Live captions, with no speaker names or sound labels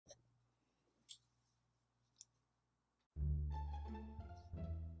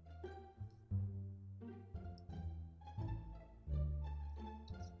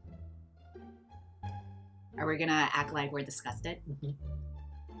Are we gonna act like we're disgusted? Mm-hmm.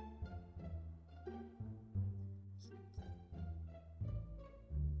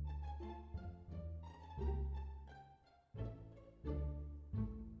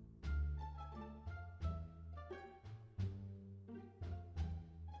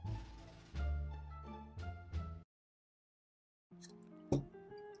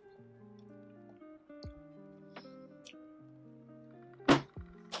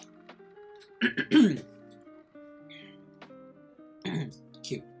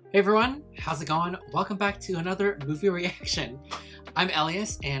 Cute. Hey everyone, how's it going? Welcome back to another movie reaction. I'm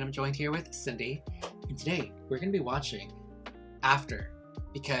Elias and I'm joined here with Cindy. And today we're going to be watching After,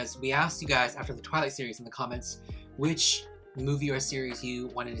 because we asked you guys after the Twilight series in the comments which movie or series you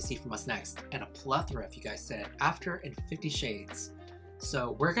wanted to see from us next. And a plethora of you guys said After and 50 Shades.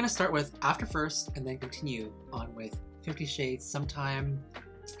 So we're going to start with After first and then continue on with 50 Shades sometime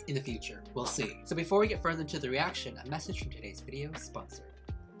in the future. We'll see. So before we get further into the reaction, a message from today's video sponsor.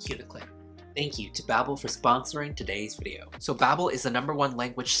 Cue the clip. Thank you to Babbel for sponsoring today's video. So Babbel is the #1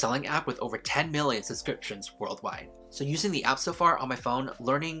 language selling app with over 10 million subscriptions worldwide. So using the app so far on my phone,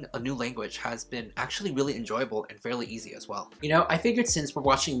 learning a new language has been actually really enjoyable and fairly easy as well. You know, I figured since we're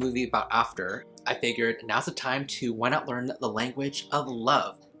watching a movie about After, I figured now's the time to why not learn the language of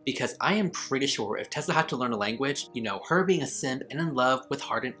love? Because I am pretty sure if Tessa had to learn a language, you know, her being a simp and in love with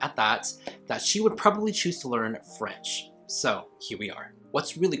Hardin at that she would probably choose to learn French. So here we are.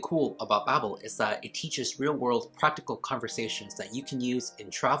 What's really cool about Babbel is that it teaches real-world practical conversations that you can use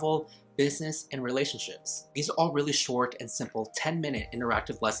in travel, business, and relationships. These are all really short and simple 10-minute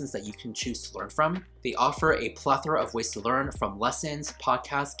interactive lessons that you can choose to learn from. They offer a plethora of ways to learn, from lessons,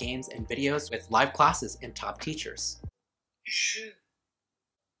 podcasts, games, and videos with live classes and top teachers. Je.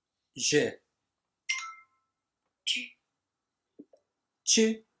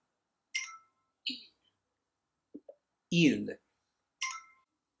 Tu. Il.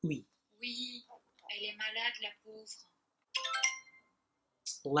 Oui. Oui, elle est malade, la pauvre.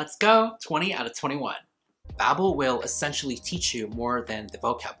 Let's go! 20 out of 21. Babbel will essentially teach you more than the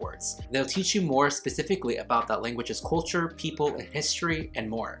vocab words. They'll teach you more specifically about that language's culture, people, and history, and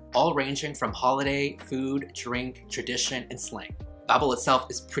more, all ranging from holiday, food, drink, tradition, and slang. Babbel itself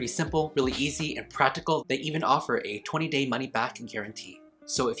is pretty simple, really easy, and practical. They even offer a 20-day money-back guarantee.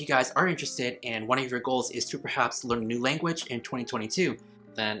 So if you guys are interested and one of your goals is to perhaps learn a new language in 2022,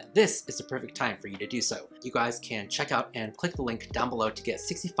 then this is the perfect time for you to do so. You guys can check out and click the link down below to get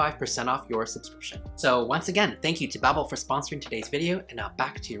 65% off your subscription. So once again, thank you to Babbel for sponsoring today's video, and now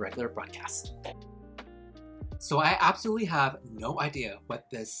back to your regular broadcast. So I absolutely have no idea what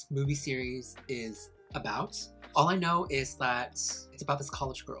this movie series is about. All I know is that it's about this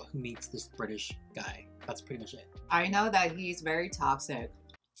college girl who meets this British guy. That's pretty much it. I know that he's very toxic.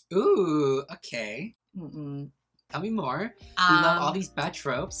 Ooh, okay. Tell me more. We love all these bad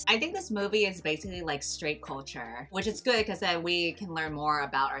tropes. I think this movie is basically like straight culture, which is good because then we can learn more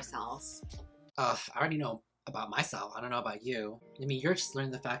about ourselves. I already know about myself. I don't know about you. I mean, you're just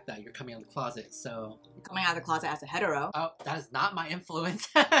learning the fact that you're coming out of the closet, so... Coming out of the closet as a hetero. Oh, that is not my influence.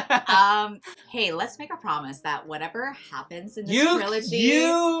 Hey, let's make a promise that whatever happens in this trilogy...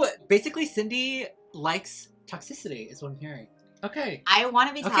 Basically, Cindy likes toxicity, is what I'm hearing. Okay. I want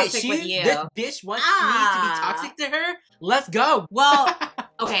to be toxic with you. This bitch wants me to be toxic to her? Let's go! Well,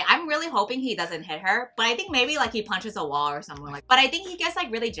 okay, I'm really hoping he doesn't hit her, but I think maybe like he punches a wall or something like that. But I think he gets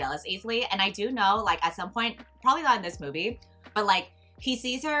like really jealous easily, and I do know like at some point, probably not in this movie, but like he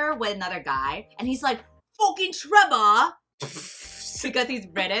sees her with another guy and he's like, fucking Trevor! Because he's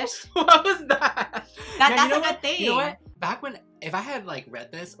British. What was that? That's like a thing. You know what? Back when, if I had like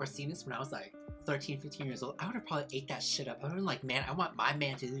read this or seen this when I was like 13, 15 years old, I would have probably ate that shit up. I would have been like, man, I want my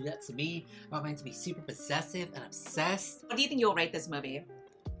man to do that to me. I want my man to be super possessive and obsessed. What do you think you'll rate this movie?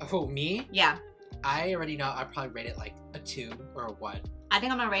 Oh, me? Yeah. I already know I'd probably rate it like a 2 or a 1. I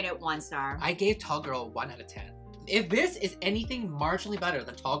think I'm gonna rate it 1 star. I gave Tall Girl 1 out of 10. If this is anything marginally better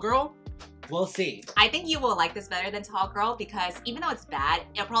than Tall Girl, we'll see. I think you will like this better than Tall Girl because even though it's bad,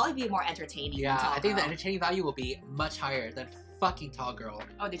 it'll probably be more entertaining than Tall Girl. I think the entertaining value will be much higher than fucking Tall Girl.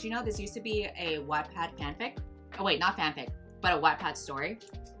 Oh, did you know this used to be a Wattpad fanfic? Oh wait, not fanfic, but a Wattpad story.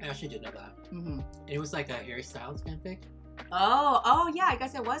 I actually did know that. It was like a Harry Styles fanfic. Oh yeah, I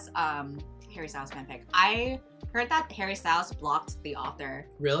guess it was Harry Styles fanfic. I heard that Harry Styles blocked the author.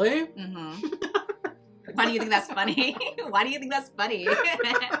 Really? Why do you think that's funny? Why do you think that's funny?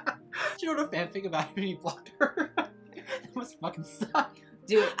 You wrote a fanfic about him and he blocked her? That must fucking suck.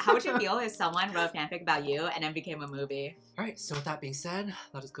 Dude, how would you feel if someone wrote a fanfic about you and then became a movie? Alright, so with that being said,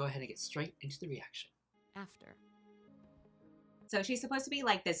 let us go ahead and get straight into the reaction. After. So she's supposed to be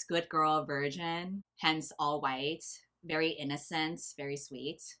like this good girl virgin, hence all white, very innocent, very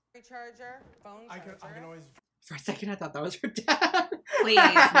sweet. Charger, phone charger. I can always. For a second, I thought that was her dad. Please, no.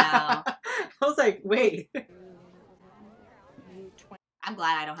 I was like, wait. I'm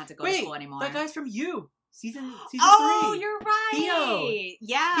glad I don't have to go to school anymore. That guy's from You. Season 3. Oh, you're right. Theo.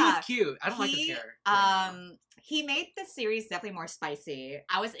 Yeah. He's cute. I don't like his hair. He made the series definitely more spicy.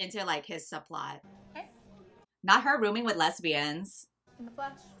 I was into like his subplot. Okay. Not her rooming with lesbians. In the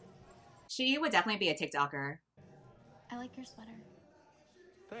flesh. She would definitely be a TikToker. I like your sweater.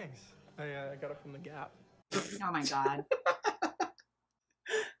 Thanks. I got it from the Gap. Oh my god.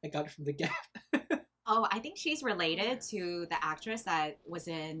 I got it from the Gap. Oh, I think she's related to the actress that was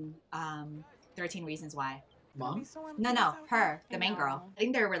in 13 Reasons Why. Mom? No, her, the main girl. I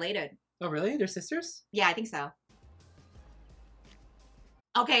think they're related. Oh, really? They're sisters? Yeah, I think so.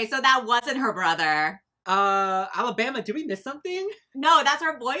 Okay, so that wasn't her brother. Alabama, did we miss something? No, that's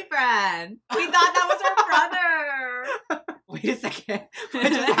her boyfriend. We thought that was her brother. Wait a second. What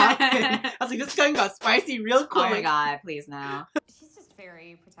just happened? I was like, this gun got spicy real quick. Oh my god, please no. She's just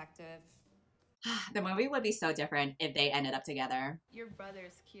very protective. The movie would be so different if they ended up together. Your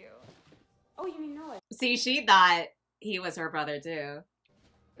brother's cute. Oh, you mean Noah? See, she thought he was her brother too.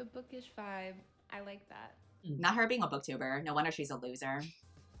 The bookish vibe. I like that. Not her being a booktuber. No wonder she's a loser.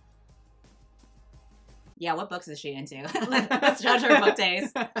 Yeah, what books is she into? Let's judge her book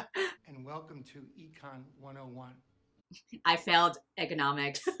taste. And welcome to Econ 101. I failed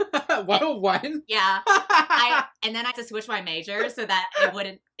economics. 101? Yeah. And then I had to switch my major so that it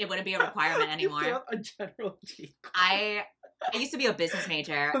wouldn't be a requirement anymore. You failed a general econ. I used to be a business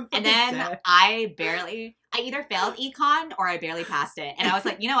major, I'm and then dead. I either failed econ or I barely passed it. And I was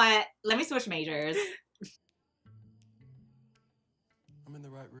like, you know what? Let me switch majors. I'm in the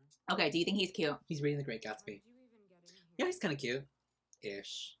right room. Okay, do you think he's cute? He's reading The Great Gatsby. Yeah, he's kind of cute.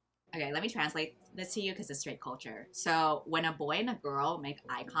 Ish. Okay, let me translate this to you because it's straight culture. So when a boy and a girl make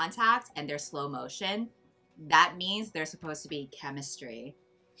eye contact and they're slow motion, that means there's supposed to be chemistry.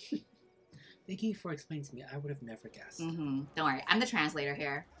 Thank you for explaining to me. I would have never guessed. Don't worry, I'm the translator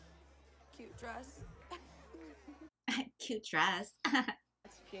here. Cute dress. Cute dress.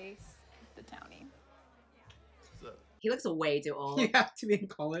 That's Jace, the townie. He looks way too old. You have to be in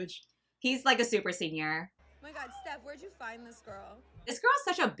college. He's like a super senior. Oh my god, Steph, where'd you find this girl? This girl's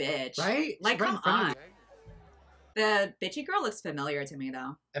such a bitch. Right? Like, She's right in come front on. of you. The bitchy girl looks familiar to me,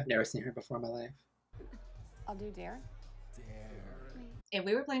 though. I've never seen her before in my life. I'll do dare. If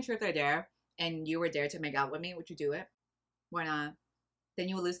we were playing Truth or Dare, and you were dare to make out with me, would you do it? Why not? Then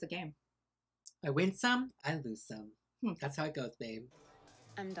you would lose the game. I win some, I lose some. That's how it goes, babe.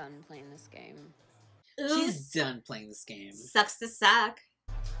 I'm done playing this game. She's done playing this game. Sucks to suck.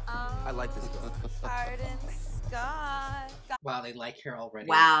 I like this girl. Pardon, Scott. Wow, they like her already.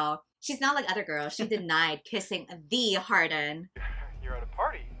 Wow. She's not like other girls. She denied kissing the Harden. You're at a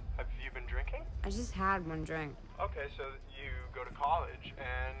party. Have you been drinking? I just had one drink. Okay, so you go to college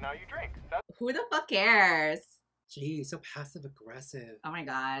and now you drink. That's Who the fuck cares? Jeez, so passive aggressive. Oh my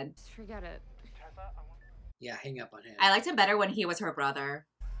god. Just forget it. Tessa. I want. Yeah, hang up on him. I liked him better when he was her brother.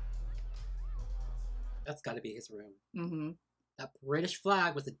 That's gotta be his room. Mm-hmm. That British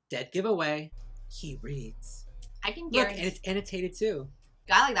flag was a dead giveaway. He reads. I can Look, guarantee and it's annotated too.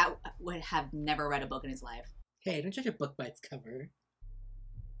 a guy like that would have never read a book in his life. Hey, don't judge a book by its cover.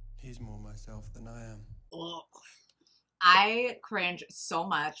 He's more myself than I am. Oh, I cringe so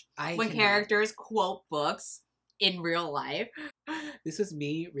much I when cannot. characters quote books in real life. This was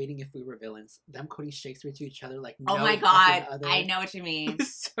me reading If We Were Villains. Them quoting Shakespeare to each other like Oh no my fucking god, other. I know what you mean.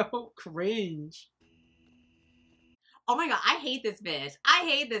 It's so cringe. Oh my god, I hate this bitch. I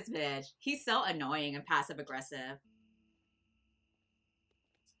hate this bitch. He's so annoying and passive aggressive.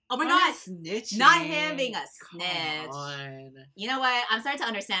 Oh my god, Snitching. not him being a snitch. Come on. You know what? I'm starting to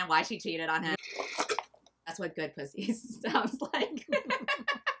understand why she cheated on him. That's what good pussy sounds like.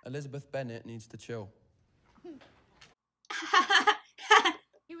 Elizabeth Bennet needs to chill.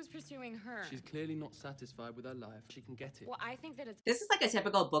 He was pursuing her. She's clearly not satisfied with her life. She can get it. Well, I think that it's... This is like a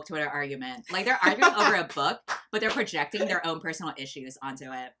typical book Twitter argument. Like they're arguing over a book, but they're projecting their own personal issues onto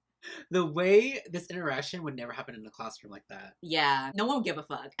it. The way this interaction would never happen in a classroom like that. Yeah, no one will give a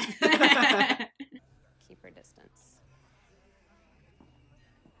fuck. Keep her distance.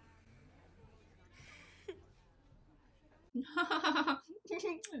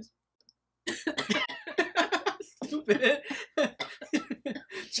 Stupid.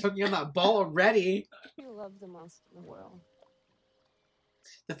 Choking on that ball already. You love the most in the world.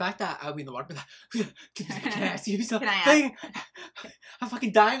 The fact that I'll be in the water, can I ask you something? Can I I'm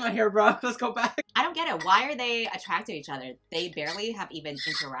fucking dying on here, bro. Let's go back. I don't don't get it. Why are they attracted to each other? They barely have even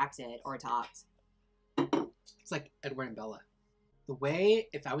interacted or talked. It's like Edward and Bella. The way,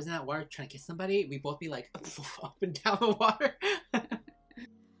 if I was in that water trying to kiss somebody, we'd both be like up and down the water. I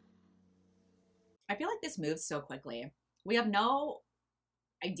feel like this moves so quickly. We have no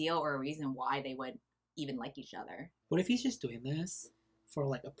idea or reason why they would even like each other. What if he's just doing this for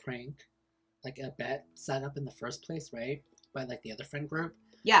like a prank? Like a bet set up in the first place, right? By like the other friend group.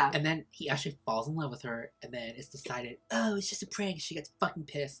 Yeah. And then he actually falls in love with her, and then it's decided, oh, it's just a prank. She gets fucking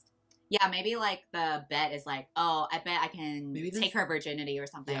pissed. Yeah, maybe like the bet is like, oh, I bet I can Maybe take her virginity or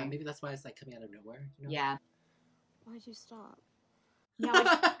something. Yeah, maybe that's why it's like coming out of nowhere. You know? Yeah. Why'd you stop?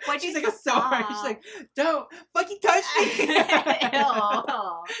 Yeah, why'd She's you like a sword. She's like, don't fucking touch me.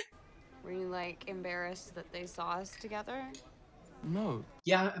 Ew. Were you like embarrassed that they saw us together? No.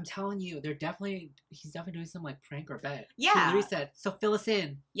 Yeah, I'm telling you, he's definitely doing some like prank or bet. Yeah. He literally said, so fill us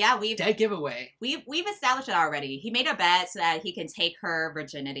in. Yeah, we've Dead giveaway. We've established it already. He made a bet so that he can take her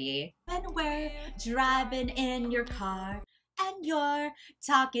virginity. When we're driving in your car and you're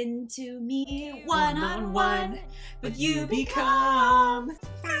talking to me one-on-one, but you become...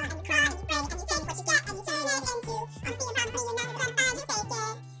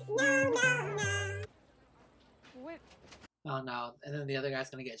 What? Oh no, and then the other guy's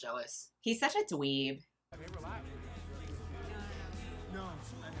gonna get jealous. He's such a dweeb.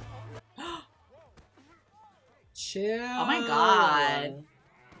 Chill. Oh my god.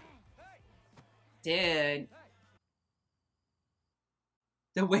 Dude.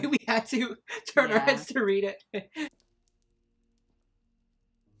 The way we had to turn our Yeah. heads to read it.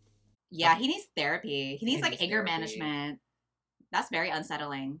 Yeah, he needs therapy. He needs He like needs anger therapy. management. That's very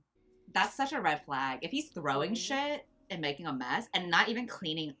unsettling. That's such a red flag. If he's throwing shit and making a mess and not even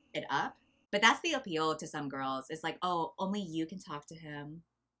cleaning it up. But that's the appeal to some girls. It's like, oh, only you can talk to him.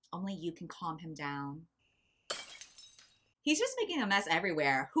 Only you can calm him down. He's just making a mess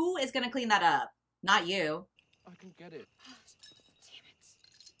everywhere. Who is going to clean that up? Not you. I can get it.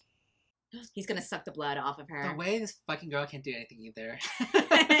 He's going to suck the blood off of her. The way this fucking girl can't do anything either.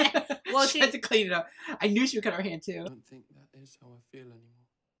 Well, she she- had to clean it up. I knew she would cut her hand too. I don't think that is how I feel anymore.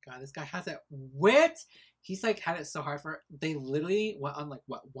 God, this guy has it wit. He's like had it so hard for her. They literally went on like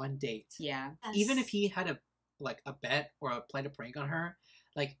what, one date. Yeah. Even if he had a bet or played a prank on her,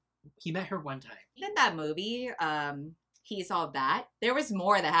 like he met her one time. Even that movie, He Saw That, there was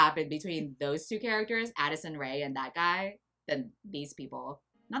more that happened between those two characters, Addison Rae and that guy, than these people.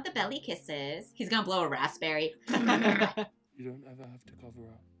 Not the belly kisses. He's gonna blow a raspberry. You don't ever have to cover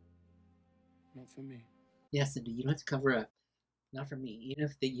up. Not for me. Yes, Cindy, you don't have to cover up. Not for me. Even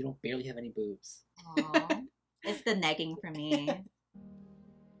if you don't barely have any boobs. Aw. It's the negging for me.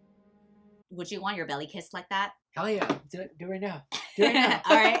 Would you want your belly kissed like that? Hell yeah. Do it right now. Do it right now.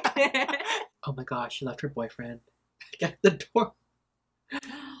 All right. Oh my gosh, she left her boyfriend at the door.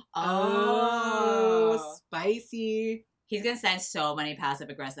 Oh, spicy. He's gonna send so many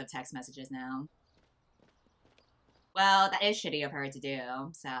passive-aggressive text messages now. Well, that is shitty of her to do,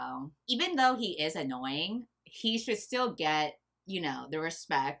 so... Even though he is annoying, he should still get, you know, the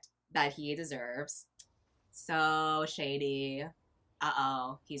respect that he deserves. So shady.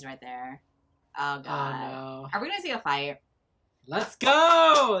 Uh-oh, he's right there. Oh, God. Oh no. Are we gonna see a fight? Let's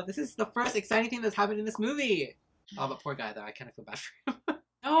go! This is the first exciting thing that's happened in this movie. Oh, but poor guy though, I kind of feel bad for him.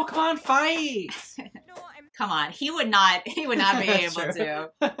 No, come on, fight! Come on, he would not be That's able true.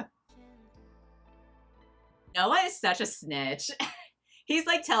 to. Noah is such a snitch. He's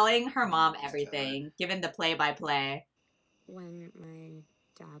like telling her mom everything, giving the play-by-play. When my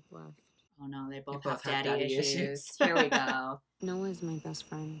dad left. Oh no, they both, both have have daddy daddy issues. issues. Here we go. Noah's my best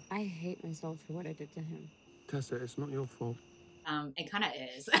friend. I hate myself for what I did to him. Tessa, it's not your fault. It kind of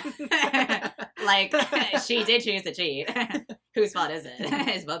is. Like, she did choose to cheat. Whose fault is it?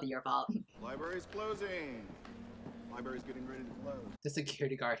 It's both your fault. Library's closing. Library's getting ready to close. The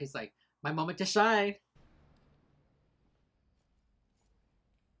security guard, he's like, my moment to shine.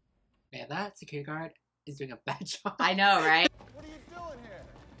 Man, that security guard is doing a bad job. I know, right? What are you doing here?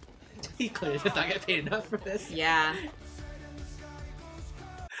 He clearly does not get paid enough for this. Yeah.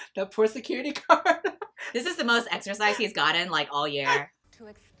 That poor security guard. This is the most exercise he's gotten, like, all year. To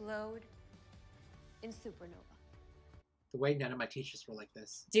explode in supernova. The way none of my teachers were like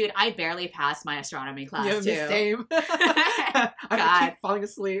this. Dude, I barely passed my astronomy class, Yeah, too. the same. I God. keep falling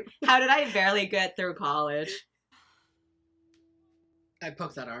asleep. How did I barely get through college? I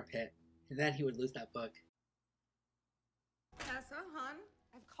poked that armpit, and then he would lose that book. Tessa, hon,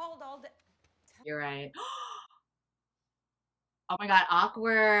 I've called all day. You're right. Oh my god,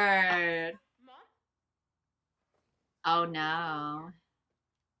 awkward. Mom? Oh no.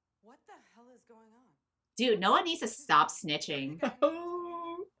 What the hell is going on? Dude, Noah needs to stop snitching.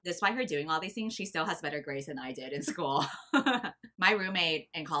 Despite her doing all these things, she still has better grades than I did in school. My roommate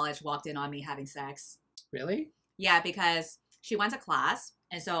in college walked in on me having sex. Really? Yeah, because she went to class,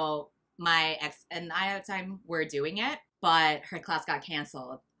 and so my ex and I at the time were doing it, but her class got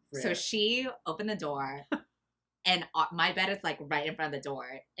canceled. So Yeah. she opened the door, and my bed is like right in front of the door,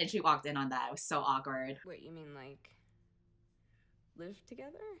 and she walked in on that. It was so awkward. Wait, you mean like live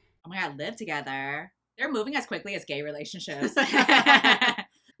together? Oh my god, live together. They're moving as quickly as gay relationships.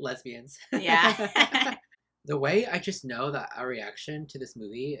 Lesbians. Yeah. The way I just know that our reaction to this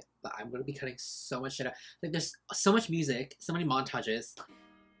movie, that I'm going to be cutting so much shit out. Like, there's so much music, so many montages.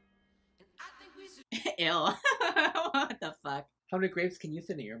 Ew. What the fuck? How many grapes can you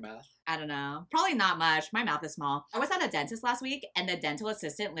fit in your mouth? I don't know. Probably not much. My mouth is small. I was at a dentist last week, and the dental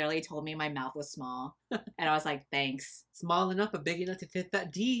assistant literally told me my mouth was small. And I was like, thanks. Small enough, but big enough to fit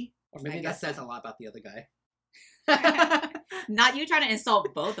that D. Or maybe I that guess says so. a lot about the other guy. Not you trying to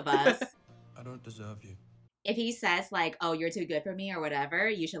insult both of us. I don't deserve you. If he says, like, oh, you're too good for me or whatever,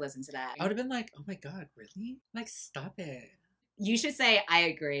 you should listen to that. I would have been like, oh my god, really? Like, stop it. You should say, I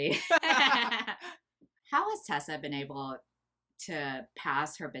agree. How has Tessa been able to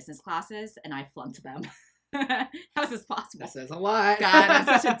pass her business classes and I flunked them? How is this possible? That says a lot. God, I'm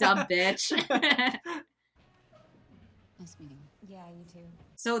such a dumb bitch. Nice meeting you. Yeah, you too.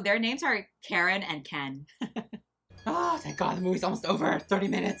 So their names are Karen and Ken. Oh, thank god, the movie's almost over. 30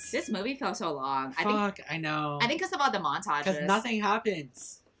 minutes. This movie felt so long. Fuck, I know. I think because of all the montages. Because nothing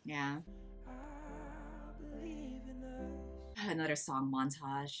happens. Yeah. Another song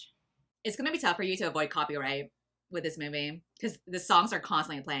montage. It's gonna be tough for you to avoid copyright with this movie because the songs are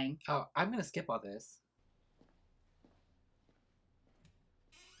constantly playing. Oh, I'm gonna skip all this.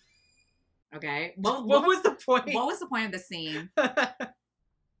 Okay. What was the point? What was the point of the scene?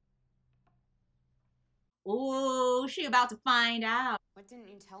 Ooh, she about to find out. What didn't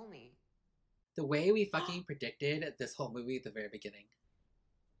you tell me? The way we fucking predicted this whole movie at the very beginning.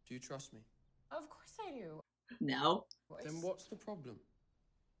 Do you trust me? Of course I do. No. Then what's the problem?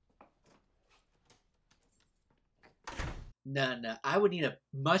 No, I would need a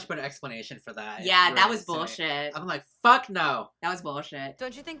much better explanation for that. if Yeah, you that were was to say it. bullshit. I'm like, fuck no. That was bullshit.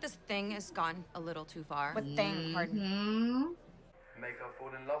 Don't you think this thing has gone a little too far? What thing, pardon? Mhm. Make her fall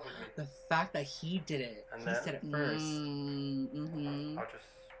in love with me. The fact that he did it, And he then- said it first. Mhm. I'll just...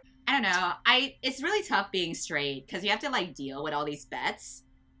 I don't know. It's really tough being straight because you have to like deal with all these bets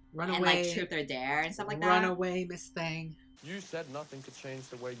Run and away. like truth or dare and stuff like that. Run away, Miss Thing. You said nothing could change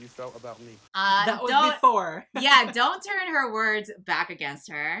the way you felt about me. That was don't, before. yeah, don't turn her words back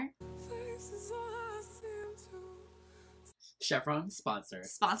against her. Chevron sponsor.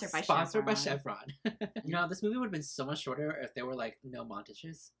 Sponsored by Sponsored by Chevron. Chevron. You know, this movie would have been so much shorter if there were like no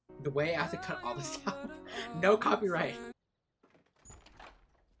montages. The way I have to cut all this out. No copyright.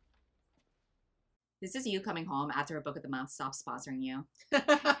 This is you coming home after a Book of the Month stops sponsoring you.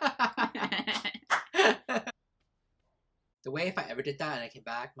 The way if I ever did that and I came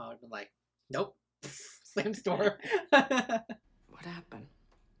back, Mom would have been like, nope. Same store. What happened?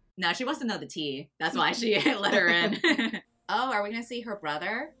 No, she wants to know the tea. That's why she let her in. Oh, are we gonna see her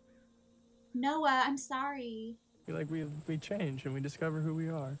brother? Noah, I'm sorry. feel like we change and we discover who we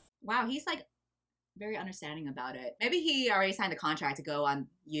are. Wow, he's like very understanding about it. Maybe he already signed the contract to go on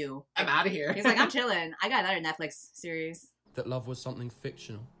You. I'm out of here. He's like, I'm chilling. I got another Netflix series. That love was something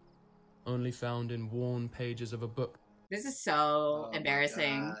fictional, only found in worn pages of a book. This is so Oh my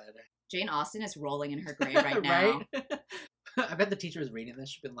embarrassing. God. Jane Austen is rolling in her grave right now. Right? I bet the teacher was reading this.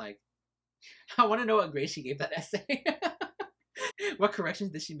 She'd been like, I want to know what grade she gave that essay. What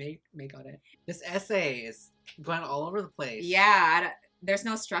corrections did she make on it? This essay is going all over the place. Yeah, there's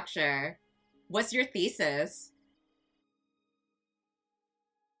no structure. What's your thesis?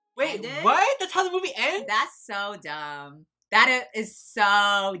 Wait, Ended? what? That's how the movie ends? That's so dumb. That is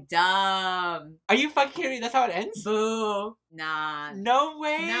so dumb. Are you fucking kidding me? That's how it ends? Boo. Nah. No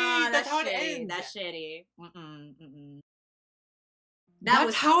way. No, that's how shitty. it ends. That's shitty. Mm-mm.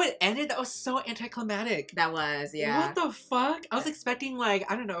 That's how it ended? That was so anticlimactic. That was, yeah. What the fuck? I was expecting, like,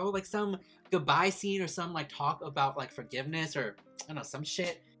 I don't know, like some goodbye scene or some, like, talk about, like, forgiveness or, I don't know, some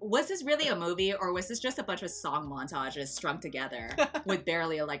shit. Was this really a movie, or was this just a bunch of song montages strung together with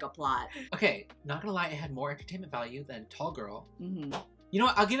barely, like, a plot? Okay, not gonna lie, it had more entertainment value than Tall Girl. Mm-hmm. You know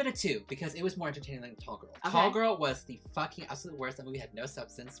what? I'll give it a 2 because it was more entertaining than Tall Girl. Okay. Tall Girl was the fucking absolute worst. That movie had no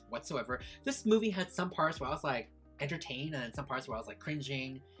substance whatsoever. This movie had some parts where I was, like, entertained and then some parts where I was, like,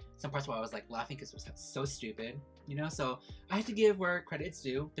 cringing. some parts where I was like laughing because it was so stupid, you know? So I had to give where credit's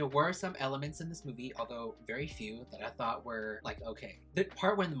due. There were some elements in this movie, although very few, that I thought were like, okay. The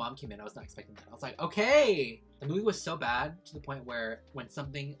part when the mom came in, I was not expecting that. I was like, okay! The movie was so bad to the point where when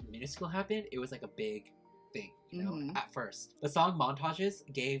something minuscule happened, it was like a big thing, you know, at first. The song montages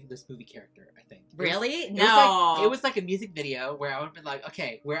gave this movie character, I think. Really? It was like a music video where I would have been like,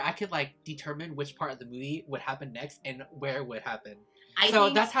 okay, where I could like determine which part of the movie would happen next and where it would happen.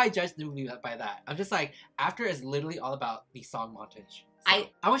 So that's how I judged the movie by that. I'm just like, After is literally all about the song montage. So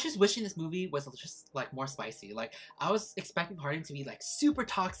I was just wishing this movie was just like more spicy. Like I was expecting Harding to be like super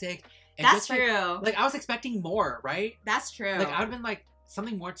toxic. And That's just, true. Like I was expecting more, right? That's true. Like I would have been like,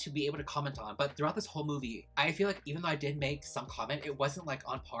 something more to be able to comment on. But throughout this whole movie, I feel like even though I did make some comment, it wasn't like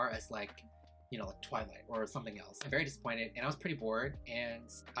on par as like, you know, like Twilight or something else. I'm very disappointed and I was pretty bored and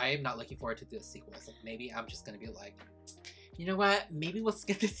I am not looking forward to the sequels. Like maybe I'm just gonna be like, you know what? Maybe we'll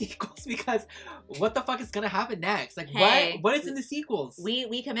skip the sequels because what the fuck is gonna happen next? Like what is in the sequels?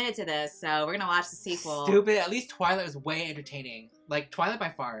 We committed to this, so we're gonna watch the sequel. Stupid. At least Twilight was way entertaining. Like Twilight by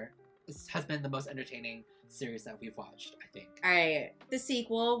far has been the most entertaining series that we've watched, I think. Alright, the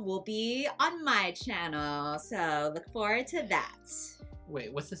sequel will be on my channel, so look forward to that.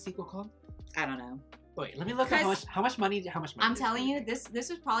 Wait, what's the sequel called? I don't know. Wait, let me look at how much money. I'm telling you, this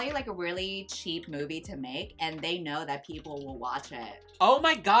was probably like a really cheap movie to make, and they know that people will watch it. Oh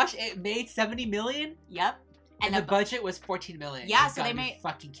my gosh, it made 70 million? Yep. And the budget was 14 million. Yeah, so they made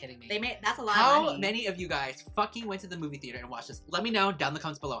fucking kidding me. That's a lot of money. How many of you guys fucking went to the movie theater and watched this? Let me know down in the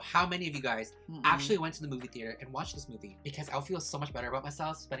comments below how many of you guys actually went to the movie theater and watched this movie, because I'll feel so much better about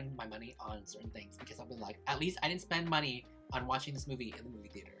myself spending my money on certain things, because I'll be like, at least I didn't spend money on watching this movie in the movie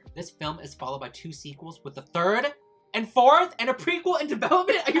theater. This film is followed by 2 sequels with the 3rd and 4th and a prequel in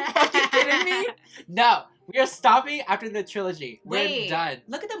development. Are you fucking kidding me? No, we are stopping after the trilogy. We're done.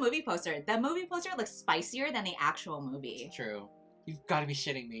 Look at the movie poster. The movie poster looks spicier than the actual movie. It's true. You've got to be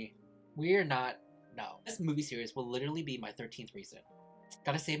shitting me. We're not. No. This movie series will literally be my 13th reason.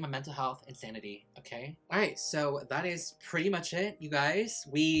 Gotta save my mental health and sanity, okay? Alright, so that is pretty much it, you guys.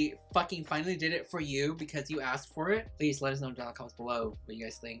 We fucking finally did it for you because you asked for it. Please let us know down in the comments below what you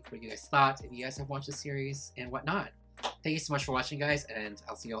guys think, what you guys thought, if you guys have watched the series, and whatnot. Thank you so much for watching, guys, and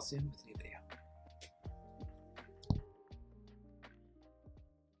I'll see you all soon with a new video.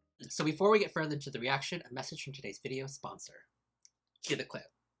 So before we get further into the reaction, a message from today's video sponsor. Cue the clip.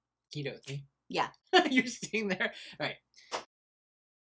 Can you do it with me? Yeah. You're sitting there. Alright.